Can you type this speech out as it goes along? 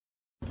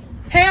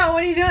Hey, Al,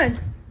 what are you doing?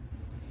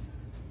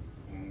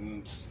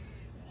 Just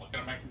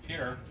looking at my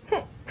computer.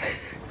 Oh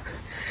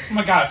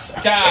my gosh,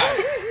 Dad!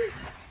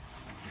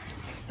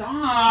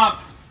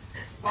 Stop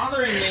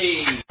bothering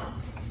me!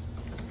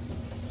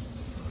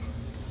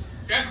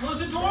 Dad, close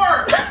the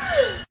door!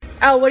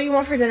 Al, what do you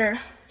want for dinner?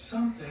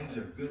 Some things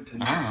are good to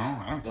know.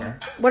 I don't care.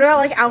 What about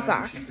like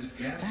Outback?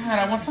 Dad,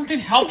 I want something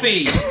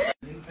healthy!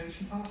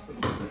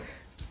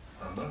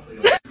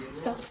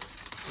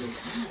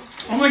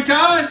 Oh my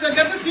gosh, I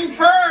got this new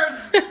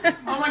purse!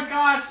 Oh my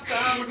gosh,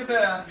 Dad, look at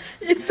this.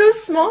 It's so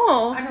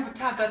small. I know, but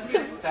Dad, that's the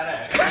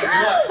aesthetic.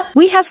 Look.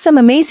 We have some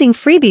amazing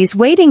freebies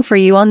waiting for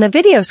you on the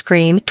video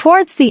screen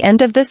towards the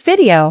end of this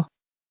video.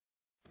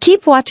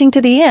 Keep watching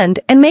to the end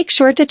and make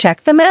sure to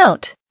check them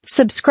out.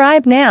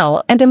 Subscribe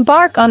now and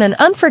embark on an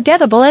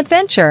unforgettable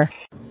adventure.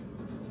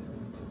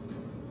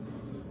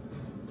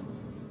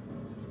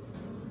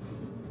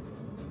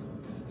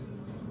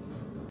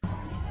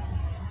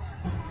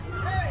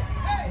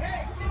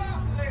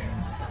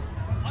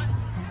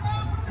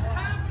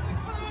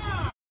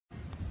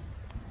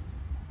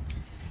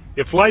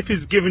 If life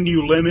is giving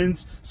you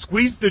lemons,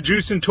 squeeze the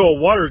juice into a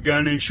water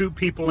gun and shoot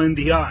people in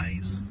the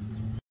eyes.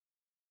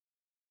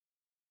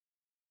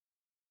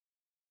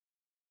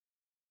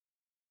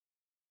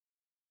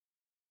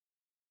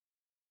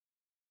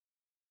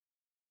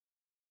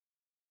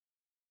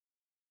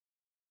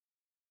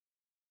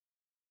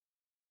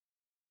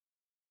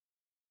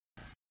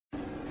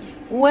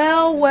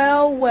 Well,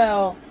 well,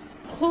 well.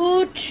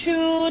 Who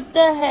chewed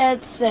the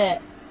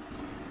headset?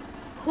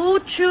 Who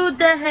chewed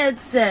the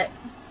headset?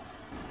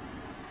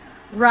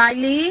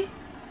 Riley?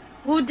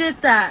 Who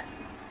did that?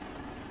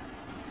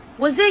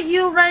 Was it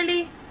you,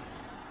 Riley?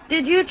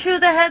 Did you chew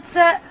the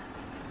headset?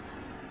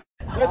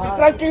 Estoy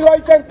tranquilo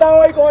ahí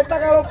sentado ahí con esta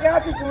calor que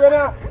hace y tú vienes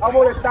a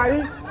molestar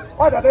ahí.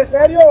 Párate,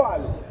 serio,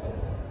 vale.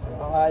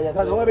 Ay, ya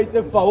está, no me viste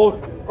el favor.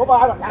 ¿Cómo?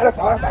 Ahora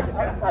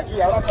está aquí.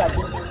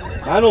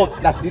 Mano,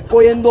 la estoy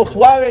cogiendo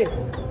suave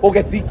porque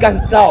estoy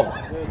cansado.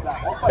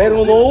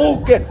 Pero no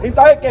busques. ¿Y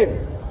sabes qué?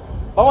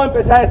 Vamos a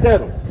empezar de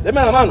cero.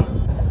 Deme la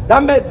mano.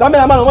 Dame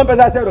la mano, vamos a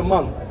empezar de cero,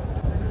 hermano.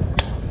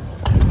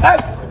 ¡Ay!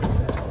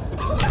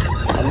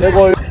 ¿Dónde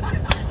cogió?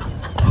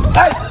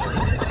 ¡Ay!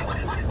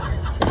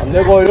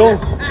 ¿Dónde cogió?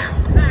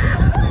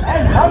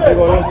 ¿Dónde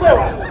cogió?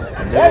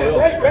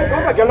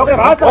 ¿Qué es lo que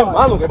pasa?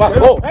 Hermano, ¿qué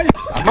pasó?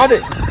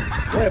 Armate.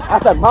 ¿Qué me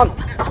pasa, hermano?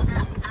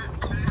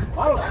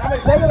 Mano, déjame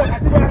serio,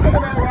 casi me hace que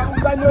me haga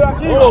un daño de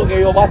aquí. Lo que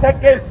yo pasa es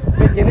que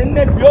me tienen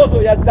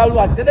nervioso y al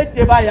saludarte te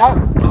lleva allá.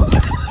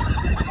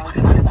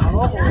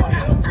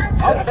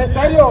 Ahora, date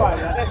serio,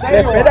 vale, date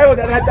serio. Respeta que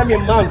te trate a mi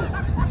hermano.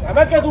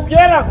 Dame el que tú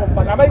quieras,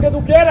 compa, dame el que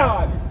tú quieras,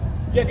 vale.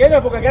 ¿Qué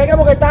quieres? Porque crees que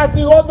porque estás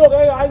así gordo que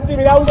vas a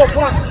intimidar a uno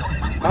flaco.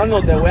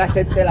 Mano, te voy a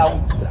hacerte la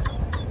ultra.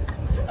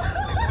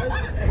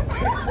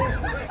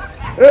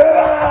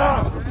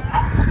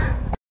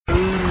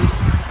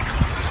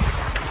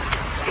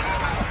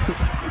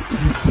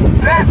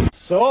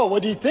 So,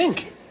 what do you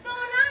think? So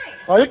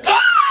nice. Are you...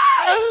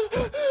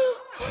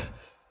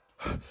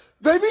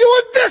 Baby, you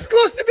were this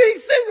close to being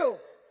single.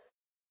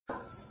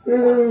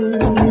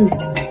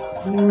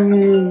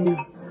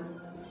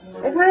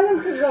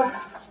 Efendim kızım.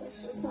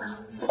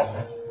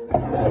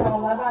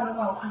 Vallahi ben de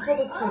kalktım.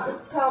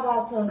 Çocuk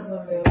kahvaltı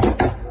hazırlıyorum.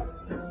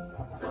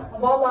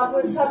 Vallahi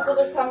fırsat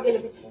bulursam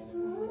gelip içerim.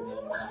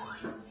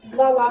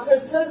 Vallahi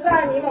söz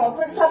vermeyeyim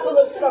ama fırsat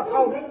bulursam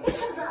al.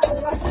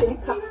 Allah seni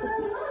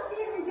kahretsin.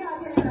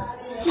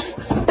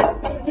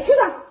 Git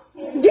şuradan.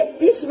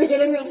 Git, bir işi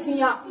beceremiyorsun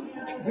ya.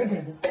 Ne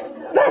dedim?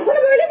 Ben sana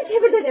böyle mi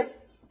çevir dedim?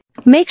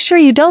 Make sure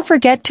you don't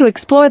forget to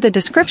explore the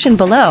description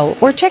below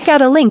or check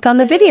out a link on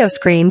the video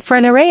screen for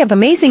an array of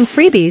amazing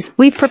freebies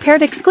we've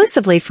prepared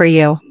exclusively for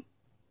you.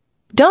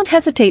 Don't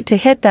hesitate to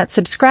hit that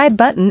subscribe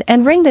button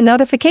and ring the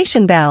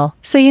notification bell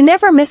so you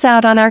never miss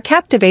out on our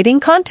captivating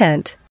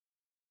content.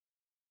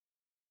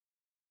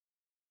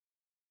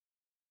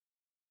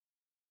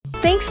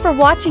 Thanks for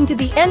watching to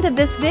the end of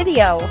this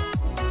video.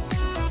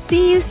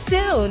 See you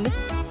soon!